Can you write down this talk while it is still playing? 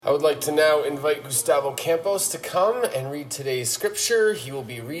I would like to now invite Gustavo Campos to come and read today's scripture. He will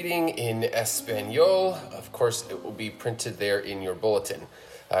be reading in Espanol. Of course, it will be printed there in your bulletin.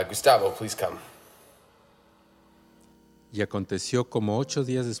 Gustavo, please come. Y aconteció como 8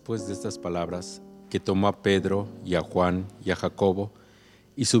 días después de estas palabras, que tomó a Pedro y a Juan y a Jacobo,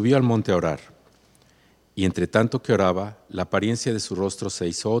 y subió al monte a orar. Y entre tanto que oraba, la apariencia de su rostro se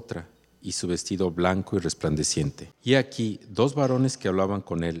hizo otra, y su vestido blanco y resplandeciente. Y aquí 2 varones que hablaban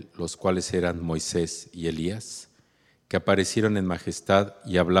con él, los cuales eran Moisés y Elías, que aparecieron en majestad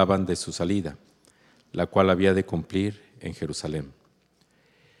y hablaban de su salida, la cual había de cumplir en Jerusalén.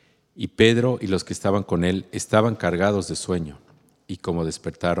 Y Pedro y los que estaban con él estaban cargados de sueño, y como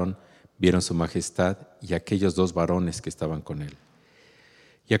despertaron, vieron su majestad y aquellos 2 varones que estaban con él.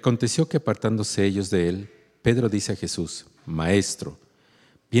 Y aconteció que apartándose ellos de él, Pedro dice a Jesús: Maestro,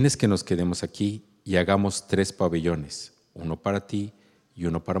 vienes que nos quedemos aquí y hagamos 3 pabellones, uno para ti, y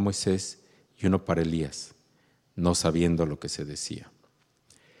uno para Moisés, y uno para Elías, no sabiendo lo que se decía.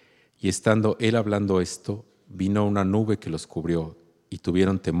 Y estando él hablando esto, vino una nube que los cubrió, y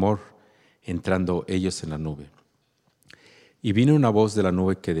tuvieron temor, entrando ellos en la nube. Y vino una voz de la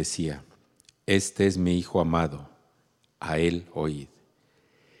nube que decía: Este es mi Hijo amado, a él oíd.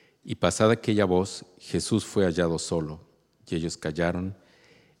 Y pasada aquella voz, Jesús fue hallado solo, y ellos callaron,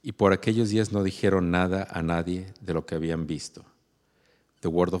 y por aquellos días no dijeron nada a nadie de lo que habían visto. The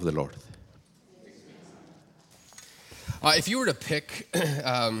word of the Lord. If you were to pick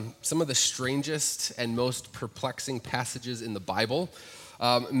some of the strangest and most perplexing passages in the Bible,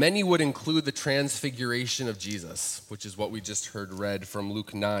 many would include the transfiguration of Jesus, which is what we just heard read from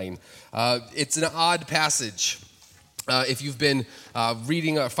Luke 9. It's an odd passage. If you've been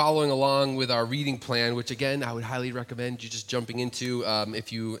reading or following along with our reading plan, which again, I would highly recommend you just jumping into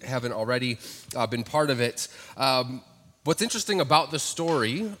if you haven't already been part of it. What's interesting about the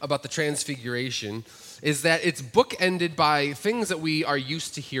story, about the transfiguration, is that it's bookended by things that we are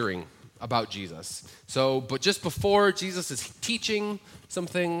used to hearing about Jesus. But just before Jesus is teaching some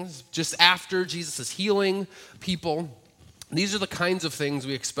things, just after Jesus is healing people, these are the kinds of things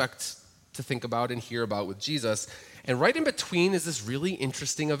we expect to think about and hear about with Jesus. And right in between is this really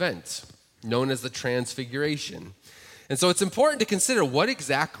interesting event known as the Transfiguration. And so it's important to consider, what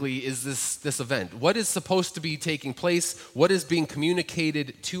exactly is this event? What is supposed to be taking place? What is being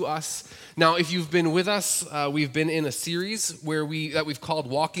communicated to us? Now, if you've been with us, we've been in a series that we've called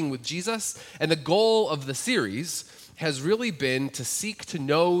Walking with Jesus. And the goal of the series has really been to seek to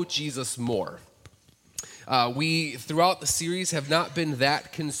know Jesus more. We, throughout the series, have not been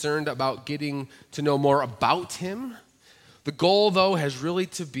that concerned about getting to know more about him. The goal, though, has really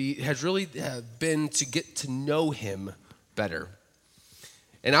been to get to know him better.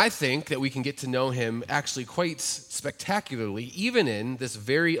 And I think that we can get to know him actually quite spectacularly, even in this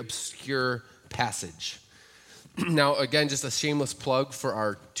very obscure passage. Now, again, just a shameless plug for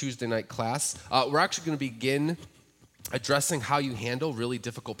our Tuesday night class. We're actually going to begin addressing how you handle really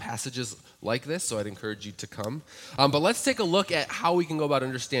difficult passages like this, so I'd encourage you to come. But let's take a look at how we can go about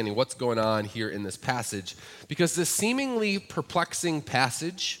understanding what's going on here in this passage, because this seemingly perplexing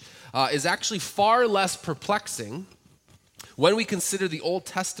passage is actually far less perplexing when we consider the Old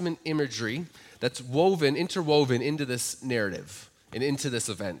Testament imagery that's interwoven into this narrative and into this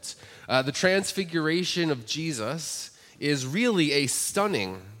event. The transfiguration of Jesus is really a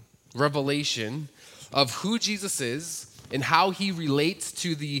stunning revelation of who Jesus is and how he relates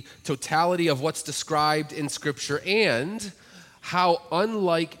to the totality of what's described in Scripture, and how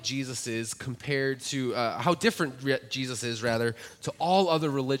unlike Jesus is compared to, how different Jesus is, rather, to all other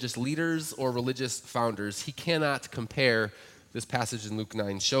religious leaders or religious founders. He cannot compare. This passage in Luke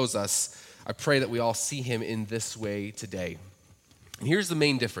 9 shows us. I pray that we all see him in this way today. And here's the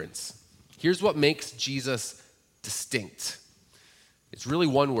main difference. Here's what makes Jesus distinct. It's really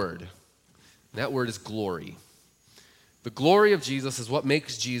one word. And that word is glory. The glory of Jesus is what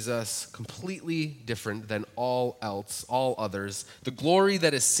makes Jesus completely different than all others. The glory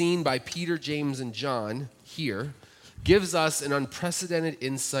that is seen by Peter, James, and John here gives us an unprecedented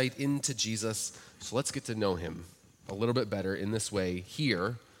insight into Jesus. So let's get to know him a little bit better in this way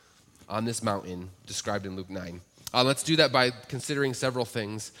here on this mountain described in Luke 9. Let's do that by considering several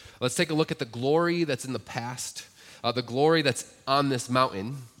things. Let's take a look at the glory that's in the past, the glory that's on this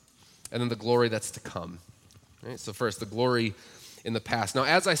mountain, and then the glory that's to come. Right? So first, the glory in the past. Now,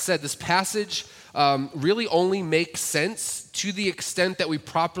 as I said, this passage really only makes sense to the extent that we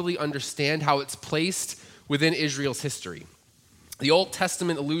properly understand how it's placed within Israel's history. The Old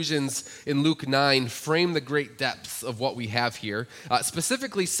Testament allusions in Luke 9 frame the great depths of what we have here,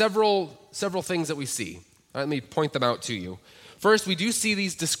 specifically several things that we see. Let me point them out to you. First, we do see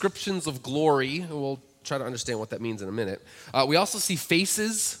these descriptions of glory, and we'll try to understand what that means in a minute. We also see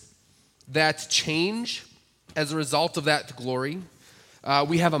faces that change as a result of that glory.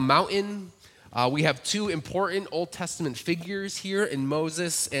 We have a mountain. We have two important Old Testament figures here in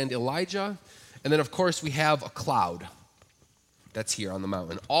Moses and Elijah. And then, of course, we have a cloud that's here on the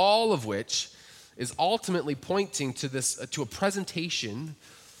mountain, all of which is ultimately pointing to a presentation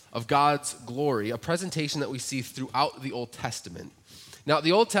of God's glory, a presentation that we see throughout the Old Testament. Now,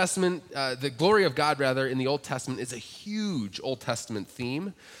 the Old Testament, the glory of God, rather, in the Old Testament is a huge Old Testament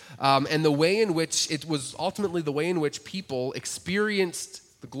theme. And the way in which it was ultimately the way in which people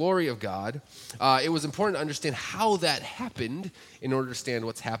experienced the glory of God, it was important to understand how that happened in order to understand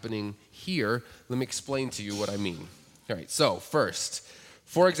what's happening here. Let me explain to you what I mean. All right, so first,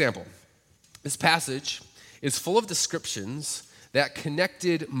 for example, this passage is full of descriptions that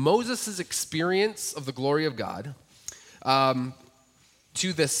connected Moses' experience of the glory of God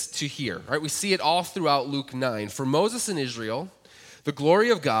to here. Right? We see it all throughout Luke 9. For Moses and Israel, the glory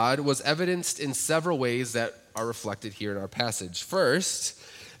of God was evidenced in several ways that are reflected here in our passage. First,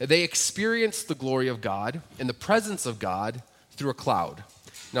 they experienced the glory of God and the presence of God through a cloud.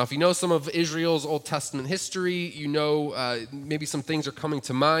 Now, if you know some of Israel's Old Testament history, you know maybe some things are coming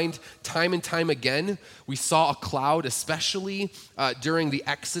to mind. Time and time again, we saw a cloud, especially during the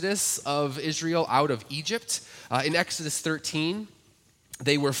exodus of Israel out of Egypt. In Exodus 13,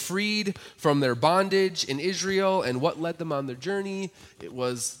 they were freed from their bondage in Israel, and what led them on their journey? It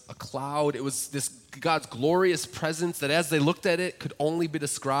was a cloud. It was this God's glorious presence that as they looked at it could only be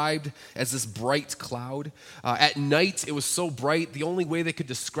described as this bright cloud. At night, it was so bright, the only way they could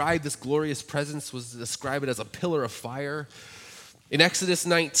describe this glorious presence was to describe it as a pillar of fire. In Exodus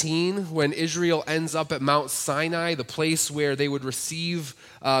 19, when Israel ends up at Mount Sinai, the place where they would receive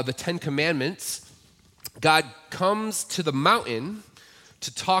the Ten Commandments, God comes to the mountain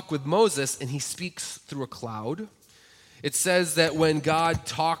to talk with Moses, and he speaks through a cloud. It says that when God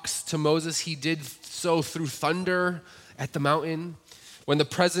talks to Moses, he did so through thunder at the mountain. When the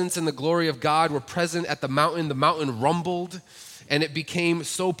presence and the glory of God were present at the mountain rumbled, and it became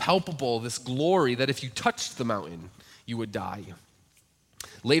so palpable, this glory, that if you touched the mountain, you would die.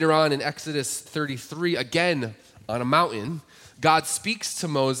 Later on in Exodus 33, again on a mountain, God speaks to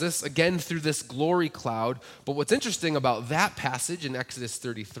Moses, again through this glory cloud. But what's interesting about that passage in Exodus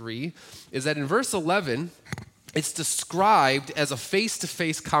 33 is that in verse 11, it's described as a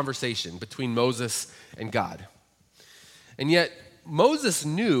face-to-face conversation between Moses and God. And yet, Moses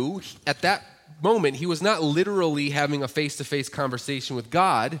knew at that moment he was not literally having a face-to-face conversation with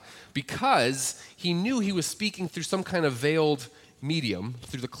God because he knew he was speaking through some kind of veiled medium,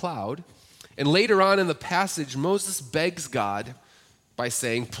 through the cloud. And later on in the passage, Moses begs God by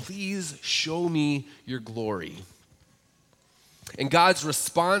saying, "Please show me your glory." And God's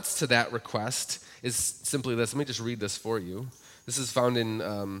response to that request is simply this. Let me just read this for you. This is found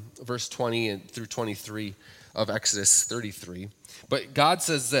in verse 20 and through 23 of Exodus 33. But God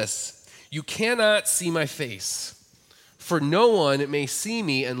says this, "You cannot see my face, for no one may see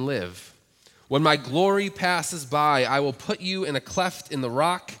me and live. When my glory passes by, I will put you in a cleft in the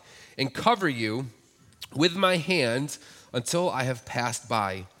rock and cover you with my hand until I have passed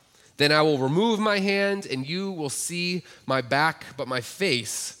by. Then I will remove my hand, and you will see my back, but my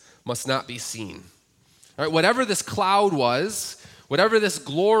face must not be seen." All right, whatever this cloud was, whatever this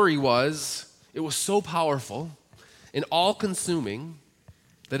glory was, it was so powerful and all-consuming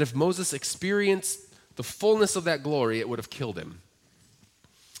that if Moses experienced the fullness of that glory, it would have killed him.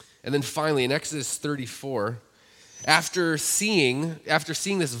 And then finally, in Exodus 34, after seeing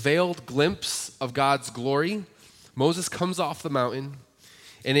this veiled glimpse of God's glory, Moses comes off the mountain,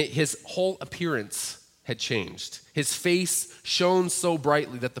 and his whole appearance had changed. His face shone so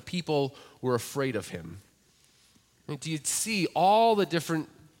brightly that the people were afraid of him. And do you see all the different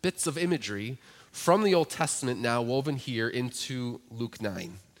bits of imagery from the Old Testament now woven here into Luke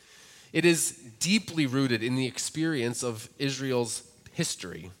 9? It is deeply rooted in the experience of Israel's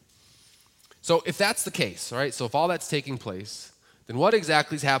history. So if that's the case, all right, so if all that's taking place, then what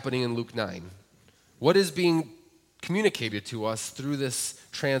exactly is happening in Luke 9? What is being communicated to us through this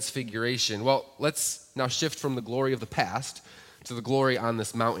transfiguration? Well, let's now shift from the glory of the past to the glory on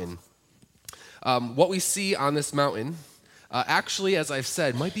this mountain. What we see on this mountain, actually, as I've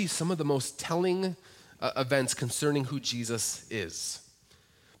said, might be some of the most telling events concerning who Jesus is.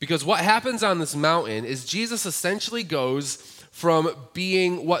 Because what happens on this mountain is Jesus essentially goes from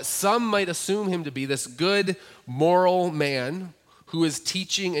being what some might assume him to be, this good, moral man who is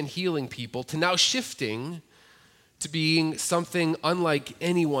teaching and healing people, to now shifting to being something unlike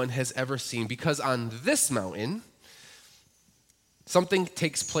anyone has ever seen. Because on this mountain, Something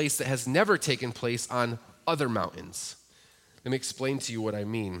takes place that has never taken place on other mountains. Let me explain to you what I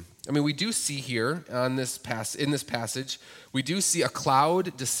mean. We do see here in this passage, we do see a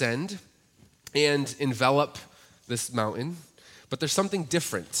cloud descend and envelop this mountain, but there's something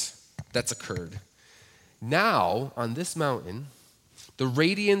different that's occurred. Now, on this mountain, the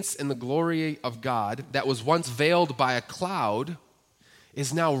radiance and the glory of God that was once veiled by a cloud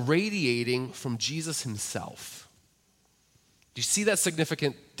is now radiating from Jesus himself. Do you see that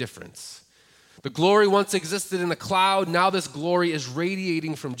significant difference? The glory once existed in a cloud. Now this glory is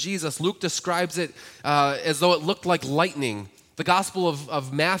radiating from Jesus. Luke describes it as though it looked like lightning. The Gospel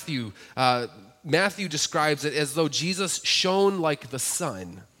of Matthew, Matthew describes it as though Jesus shone like the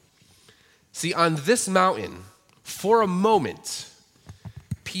sun. See, on this mountain, for a moment,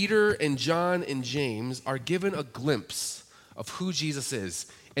 Peter and John and James are given a glimpse of who Jesus is.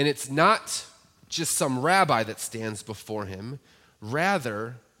 And it's not just some rabbi that stands before him.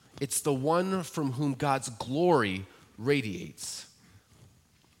 Rather, it's the one from whom God's glory radiates.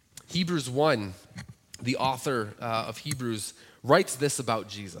 Hebrews 1, the author of Hebrews, writes this about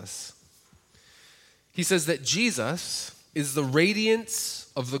Jesus. He says that Jesus is the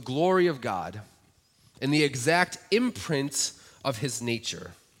radiance of the glory of God and the exact imprint of his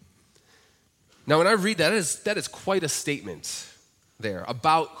nature. Now, when I read that is quite a statement there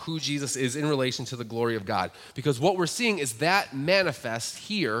about who Jesus is in relation to the glory of God. Because what we're seeing is that manifest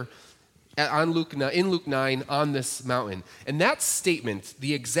here in Luke 9 on this mountain. And that statement,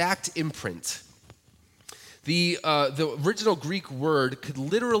 the exact imprint, the original Greek word could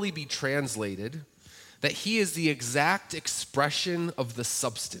literally be translated that he is the exact expression of the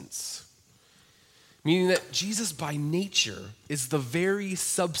substance. Meaning that Jesus by nature is the very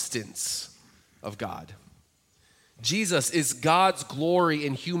substance of God. Jesus is God's glory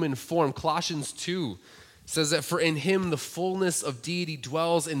in human form. Colossians 2 says that for in him the fullness of deity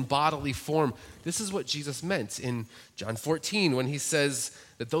dwells in bodily form. This is what Jesus meant in John 14 when he says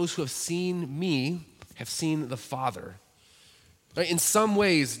that those who have seen me have seen the Father. In some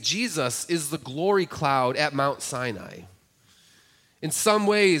ways, Jesus is the glory cloud at Mount Sinai. In some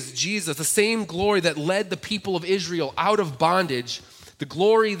ways, Jesus, the same glory that led the people of Israel out of bondage, the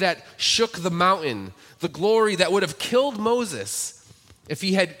glory that shook the mountain, the glory that would have killed Moses if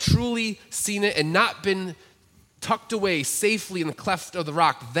he had truly seen it and not been tucked away safely in the cleft of the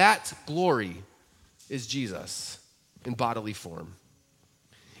rock, that glory is Jesus in bodily form.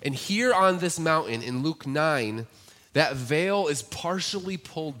 And here on this mountain in Luke 9, that veil is partially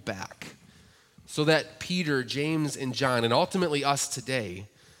pulled back so that Peter, James, and John, and ultimately us today,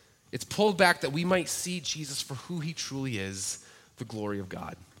 it's pulled back that we might see Jesus for who he truly is, the glory of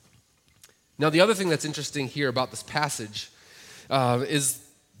God. Now, the other thing that's interesting here about this passage is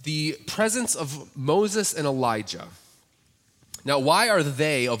the presence of Moses and Elijah. Now, why are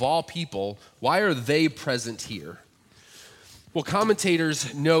they, of all people, why are they present here? Well,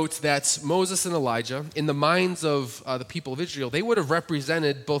 commentators note that Moses and Elijah, in the minds of the people of Israel, they would have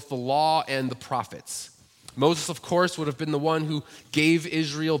represented both the law and the prophets. Moses, of course, would have been the one who gave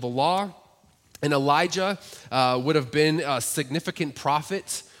Israel the law, and Elijah would have been a significant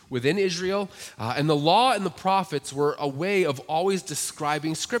prophet within Israel. And the law and the prophets were a way of always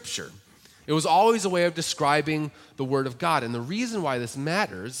describing Scripture. It was always a way of describing the Word of God. And the reason why this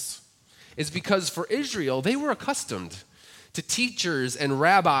matters is because for Israel, they were accustomed to teachers and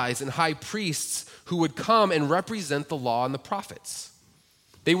rabbis and high priests who would come and represent the law and the prophets.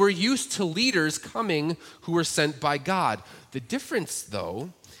 They were used to leaders coming who were sent by God. The difference, though,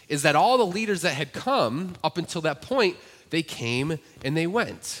 is that all the leaders that had come up until that point, they came and they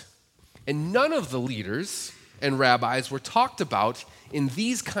went. And none of the leaders and rabbis were talked about in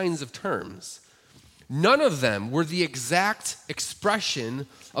these kinds of terms. None of them were the exact expression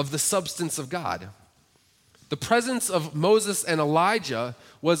of the substance of God. The presence of Moses and Elijah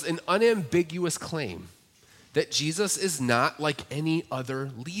was an unambiguous claim that Jesus is not like any other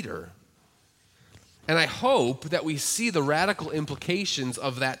leader. And I hope that we see the radical implications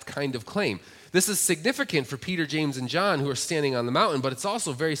of that kind of claim. This is significant for Peter, James, and John who are standing on the mountain, but it's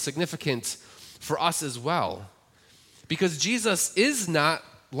also very significant for us as well. Because Jesus is not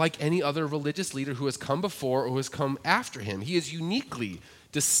like any other religious leader who has come before or who has come after him. He is uniquely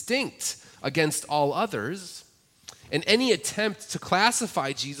distinct against all others. And any attempt to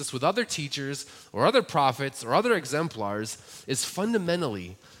classify Jesus with other teachers or other prophets or other exemplars is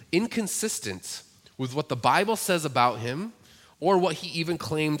fundamentally inconsistent with what the Bible says about him or what he even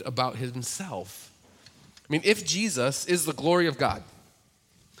claimed about himself. If Jesus is the glory of God,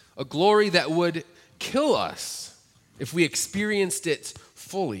 a glory that would kill us if we experienced it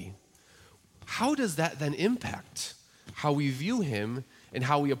fully, how does that then impact how we view him and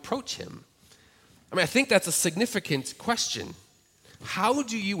how we approach him? I mean, I think that's a significant question. How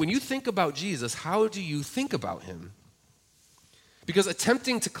do you, when you think about Jesus, how do you think about him? Because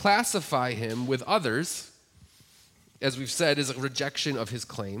attempting to classify him with others, as we've said, is a rejection of his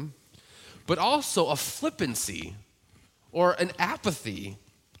claim, but also a flippancy or an apathy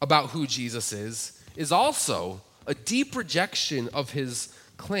about who Jesus is also a deep rejection of his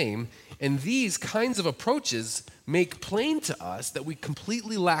claim. And these kinds of approaches make plain to us that we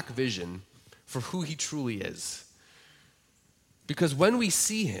completely lack vision for who he truly is. Because when we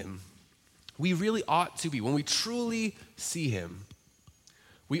see him, we really ought to be, when we truly see him,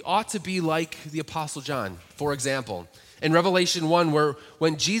 we ought to be like the Apostle John, for example. In Revelation 1, where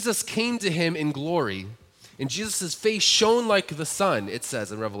when Jesus came to him in glory, and Jesus' face shone like the sun, it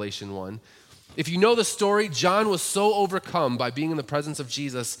says in Revelation 1. If you know the story, John was so overcome by being in the presence of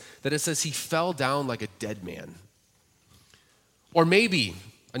Jesus that it says he fell down like a dead man. Or maybe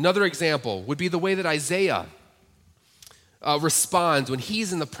another example would be the way that Isaiah responds when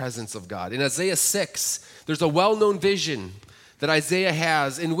he's in the presence of God. In Isaiah 6, there's a well-known vision that Isaiah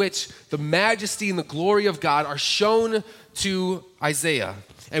has in which the majesty and the glory of God are shown to Isaiah.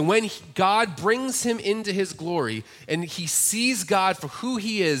 And when God brings him into his glory and he sees God for who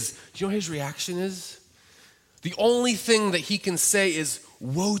he is, do you know what his reaction is? The only thing that he can say is,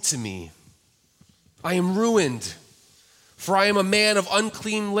 "Woe to me, I am ruined, for I am a man of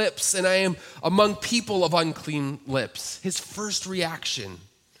unclean lips, and I am among people of unclean lips." His first reaction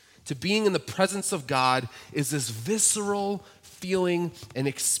to being in the presence of God is this visceral feeling and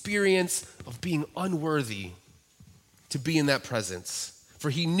experience of being unworthy to be in that presence. For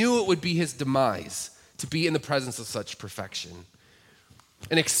he knew it would be his demise to be in the presence of such perfection.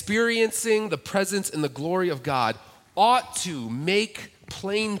 And experiencing the presence and the glory of God ought to make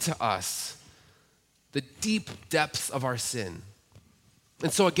plain to us the deep depths of our sin.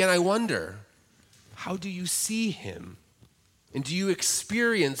 And so again, I wonder, how do you see him? And do you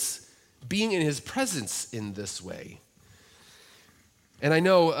experience being in his presence in this way? And I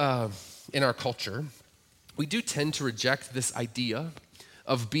know in our culture, we do tend to reject this idea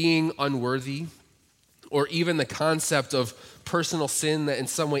of being unworthy, or even the concept of personal sin that in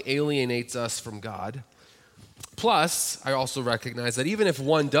some way alienates us from God. Plus, I also recognize that even if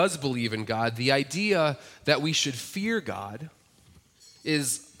one does believe in God, the idea that we should fear God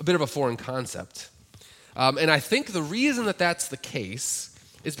is a bit of a foreign concept. And I think the reason that that's the case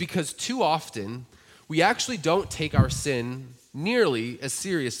is because too often we actually don't take our sin nearly as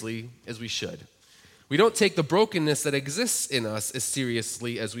seriously as we should. We don't take the brokenness that exists in us as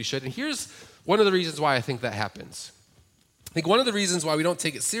seriously as we should. And here's one of the reasons why I think that happens. I think one of the reasons why we don't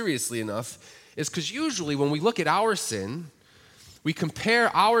take it seriously enough is because usually when we look at our sin, we compare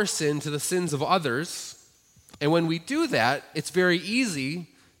our sin to the sins of others. And when we do that, it's very easy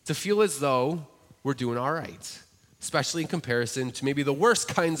to feel as though we're doing all right, especially in comparison to maybe the worst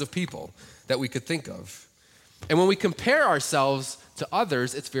kinds of people that we could think of. And when we compare ourselves to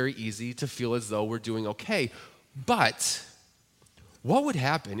others, it's very easy to feel as though we're doing okay. But what would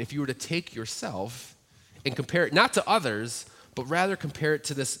happen if you were to take yourself and compare it not to others, but rather compare it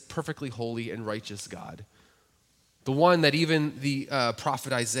to this perfectly holy and righteous God? The one that even the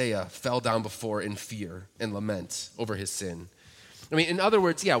prophet Isaiah fell down before in fear and lament over his sin. I mean, in other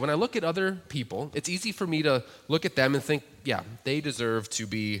words, when I look at other people, it's easy for me to look at them and think, they deserve to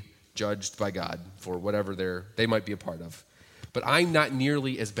be judged by God for whatever they might be a part of. But I'm not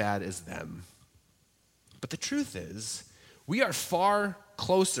nearly as bad as them. But the truth is, we are far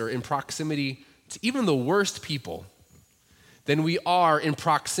closer in proximity to even the worst people than we are in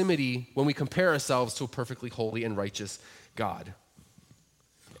proximity when we compare ourselves to a perfectly holy and righteous God.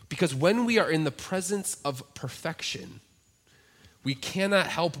 Because when we are in the presence of perfection, we cannot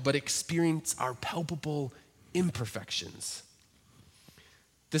help but experience our palpable imperfections.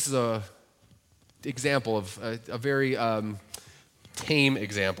 This is an example of a very tame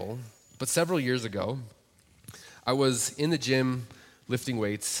example. But several years ago, I was in the gym lifting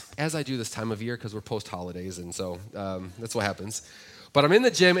weights, as I do this time of year because we're post-holidays, and so that's what happens. But I'm in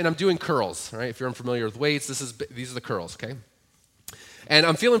the gym, and I'm doing curls, right? If you're unfamiliar with weights, these are the curls, okay? And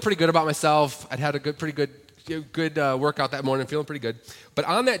I'm feeling pretty good about myself. I'd had a pretty good workout that morning, feeling pretty good. But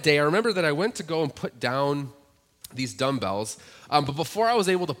on that day, I remember that I went to go and put down these dumbbells. But before I was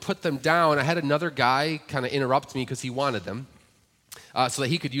able to put them down, I had another guy kind of interrupt me because he wanted them so that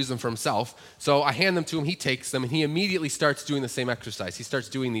he could use them for himself. So I hand them to him, he takes them, and he immediately starts doing the same exercise. He starts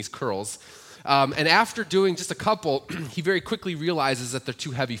doing these curls. And after doing just a couple, he very quickly realizes that they're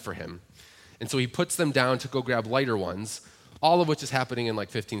too heavy for him. And so he puts them down to go grab lighter ones, all of which is happening in like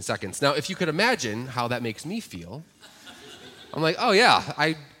 15 seconds. Now, if you could imagine how that makes me feel, I'm like, oh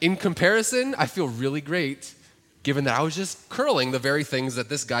yeah, in comparison, I feel really great given that I was just curling the very things that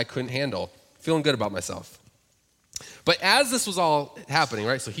this guy couldn't handle. Feeling good about myself. But as this was all happening,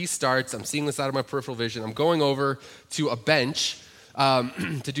 right, so he starts, I'm seeing this out of my peripheral vision, I'm going over to a bench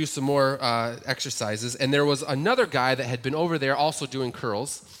to do some more exercises, and there was another guy that had been over there also doing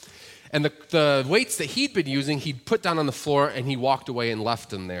curls, and the weights that he'd been using, he'd put down on the floor, and he walked away and left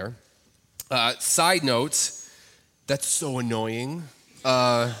them there. Side note, that's so annoying.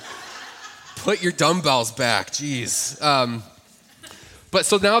 Put your dumbbells back, jeez. But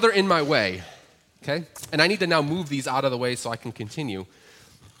so now they're in my way, okay? And I need to now move these out of the way so I can continue.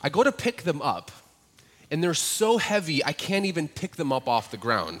 I go to pick them up, and they're so heavy I can't even pick them up off the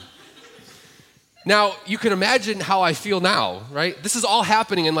ground. Now, you can imagine how I feel now, right? This is all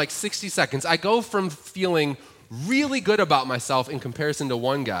happening in like 60 seconds. I go from feeling really good about myself in comparison to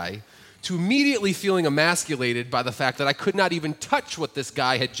one guy to immediately feeling emasculated by the fact that I could not even touch what this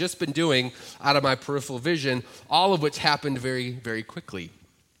guy had just been doing out of my peripheral vision, all of which happened very, very quickly.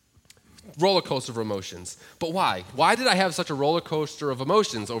 Roller coaster of emotions. But why? Why did I have such a roller coaster of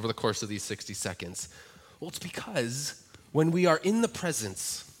emotions over the course of these 60 seconds? Well, it's because when we are in the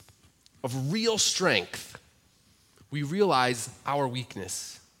presence of real strength, we realize our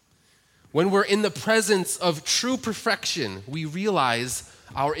weakness. When we're in the presence of true perfection, we realize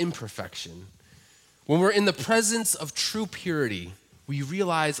our imperfection. When we're in the presence of true purity, we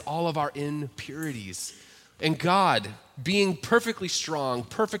realize all of our impurities. And God, being perfectly strong,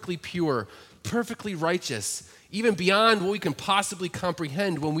 perfectly pure, perfectly righteous, even beyond what we can possibly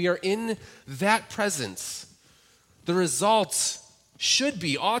comprehend, when we are in that presence, the results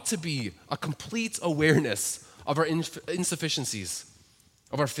ought to be a complete awareness of our insufficiencies,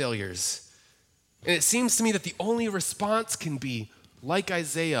 of our failures. And it seems to me that the only response can be, like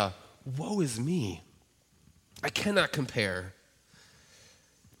Isaiah, woe is me. I cannot compare.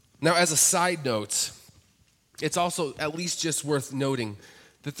 Now, as a side note, it's also at least just worth noting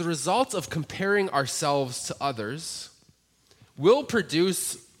that the result of comparing ourselves to others will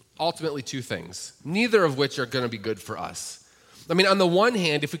produce ultimately two things, neither of which are going to be good for us. I mean, on the one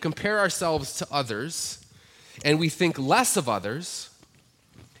hand, if we compare ourselves to others and we think less of others,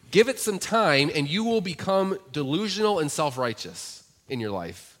 give it some time and you will become delusional and self-righteous in your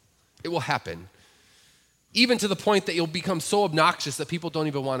life. It will happen. Even to the point that you'll become so obnoxious that people don't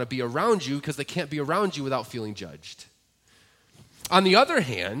even want to be around you because they can't be around you without feeling judged. On the other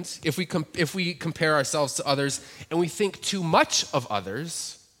hand, if we compare ourselves to others and we think too much of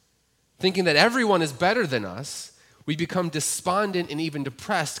others, thinking that everyone is better than us, we become despondent and even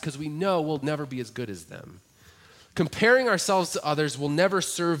depressed because we know we'll never be as good as them. Comparing ourselves to others will never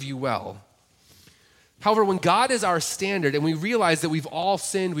serve you well. However, when God is our standard and we realize that we've all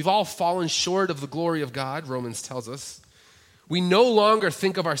sinned, we've all fallen short of the glory of God, Romans tells us, we no longer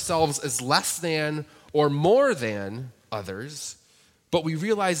think of ourselves as less than or more than others, but we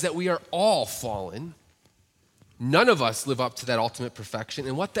realize that we are all fallen. None of us live up to that ultimate perfection,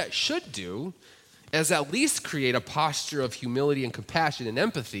 and what that should do is at least create a posture of humility and compassion and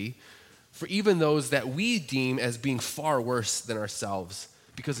empathy for even those that we deem as being far worse than ourselves,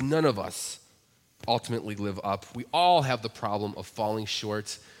 because none of us ultimately live up. We all have the problem of falling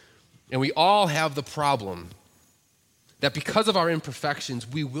short, and we all have the problem that because of our imperfections,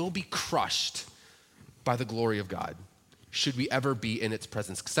 we will be crushed by the glory of God, should we ever be in its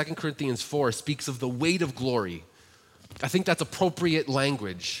presence. 2 Corinthians 4 speaks of the weight of glory. I think that's appropriate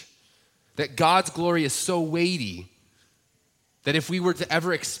language, that God's glory is so weighty that if we were to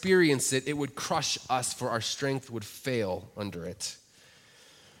ever experience it, it would crush us, for our strength would fail under it.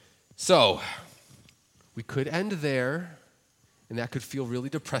 So, we could end there, and that could feel really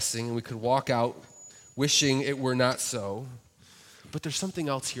depressing, and we could walk out wishing it were not so. But there's something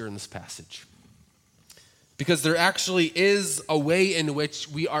else here in this passage. Because there actually is a way in which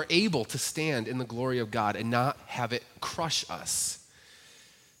we are able to stand in the glory of God and not have it crush us.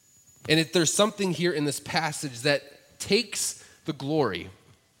 And there's something here in this passage that takes the glory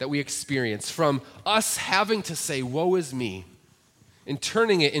that we experience from us having to say, woe is me, and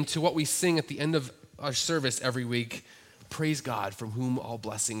turning it into what we sing at the end of our service every week, praise God from whom all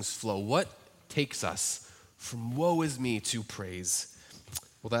blessings flow. What takes us from woe is me to praise?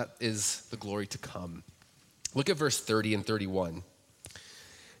 Well, that is the glory to come. Look at verse 30 and 31.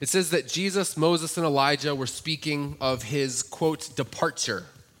 It says that Jesus, Moses, and Elijah were speaking of his, quote, departure.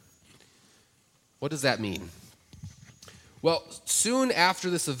 What does that mean? Well, soon after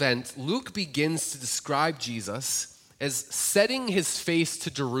this event, Luke begins to describe Jesus as setting his face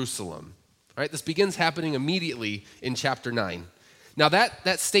to Jerusalem. All right, this begins happening immediately in chapter 9. Now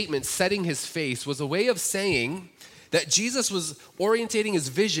that statement, setting his face, was a way of saying that Jesus was orientating his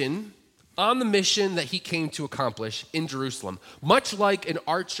vision on the mission that he came to accomplish in Jerusalem. Much like an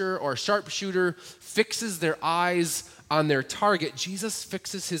archer or a sharpshooter fixes their eyes on their target, Jesus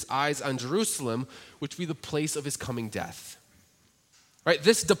fixes his eyes on Jerusalem, which will be the place of his coming death. Right?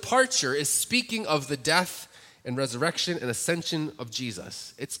 This departure is speaking of the death and resurrection and ascension of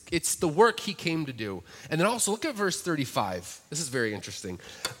Jesus. It's the work he came to do. And then also look at verse 35. This is very interesting.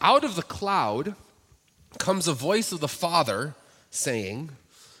 Out of the cloud comes a voice of the Father saying,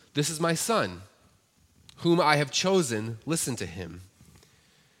 "This is my Son, whom I have chosen. Listen to him."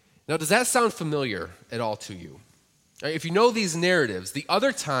 Now, does that sound familiar at all to you? Right, if you know these narratives, the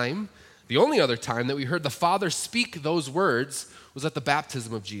only other time that we heard the Father speak those words was at the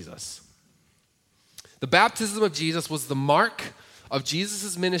baptism of Jesus. The baptism of Jesus was the mark of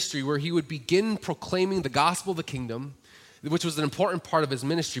Jesus' ministry where he would begin proclaiming the gospel of the kingdom, which was an important part of his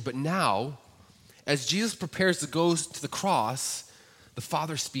ministry. But now, as Jesus prepares to go to the cross, the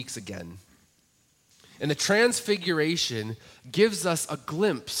Father speaks again. And the transfiguration gives us a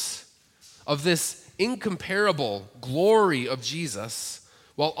glimpse of this incomparable glory of Jesus,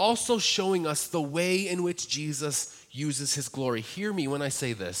 while also showing us the way in which Jesus uses his glory. Hear me when I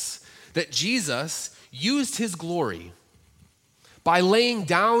say this, that Jesus used his glory by laying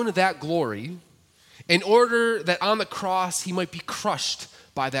down that glory in order that on the cross he might be crushed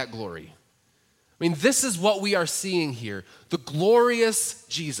by that glory. I mean, this is what we are seeing here. The glorious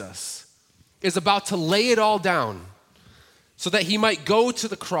Jesus is about to lay it all down so that he might go to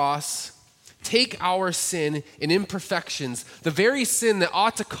the cross, take our sin and imperfections, the very sin that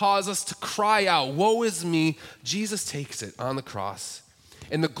ought to cause us to cry out, "Woe is me." Jesus takes it on the cross.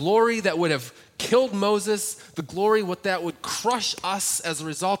 And the glory that would have killed Moses, the glory that would crush us as a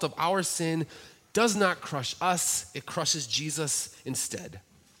result of our sin, does not crush us. It crushes Jesus instead.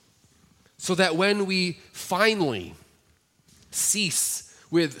 So that when we finally cease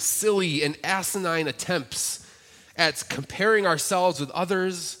with silly and asinine attempts at comparing ourselves with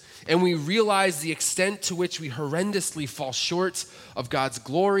others, and we realize the extent to which we horrendously fall short of God's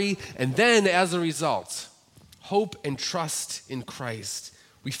glory, and then as a result, hope and trust in Christ,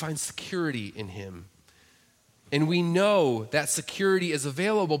 we find security in him. And we know that security is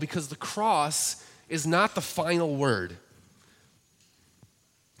available because the cross is not the final word.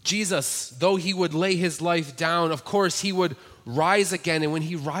 Jesus, though he would lay his life down, of course, he would rise again. And when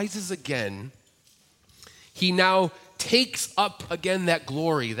he rises again, he now takes up again that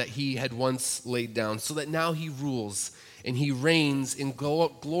glory that he had once laid down, so that now he rules and he reigns in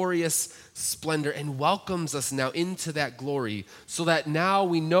glorious splendor and welcomes us now into that glory, so that now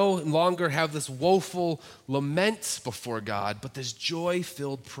we no longer have this woeful lament before God, but this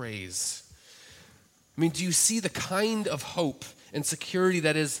joy-filled praise. I mean, do you see the kind of hope and security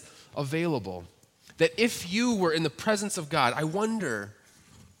that is available? That if you were in the presence of God, I wonder,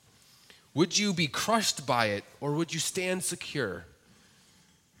 would you be crushed by it, or would you stand secure,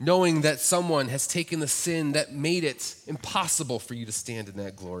 knowing that someone has taken the sin that made it impossible for you to stand in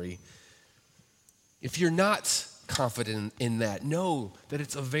that glory? If you're not confident in that, know that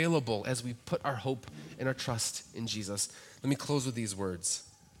it's available as we put our hope and our trust in Jesus. Let me close with these words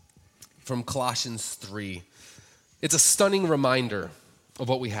from Colossians 3. It's a stunning reminder of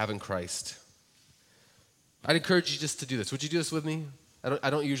what we have in Christ. I'd encourage you just to do this. Would you do this with me? I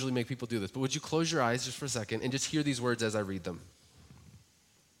don't usually make people do this, but would you close your eyes just for a second and just hear these words as I read them?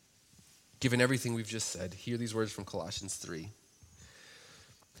 Given everything we've just said, hear these words from Colossians 3.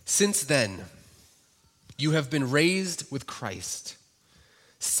 Since then, you have been raised with Christ.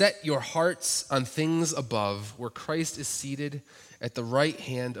 Set your hearts on things above, where Christ is seated at the right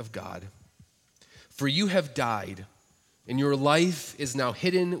hand of God. For you have died, and your life is now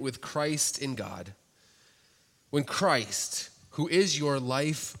hidden with Christ in God. When Christ, who is your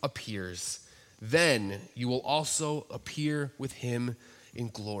life, appears, then you will also appear with him in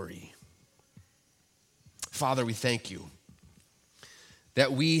glory. Father, we thank you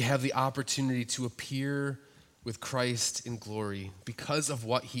that we have the opportunity to appear with Christ in glory because of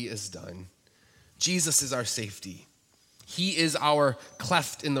what he has done. Jesus is our safety. He is our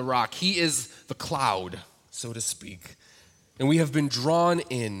cleft in the rock. He is the cloud, so to speak. And we have been drawn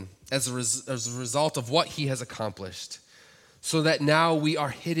in as a result of what he has accomplished, so that now we are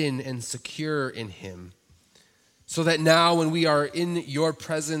hidden and secure in him. So that now when we are in your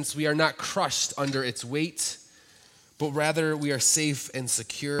presence, we are not crushed under its weight, but rather we are safe and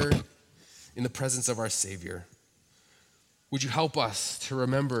secure in the presence of our Savior. Would you help us to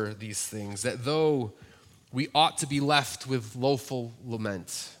remember these things, that though we ought to be left with woeful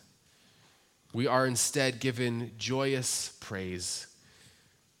lament, we are instead given joyous praise,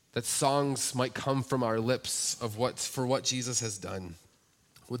 that songs might come from our lips of what Jesus has done.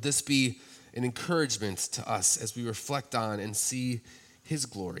 Would this be an encouragement to us as we reflect on and see his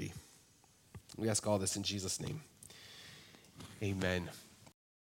glory? We ask all this in Jesus' name. Amen.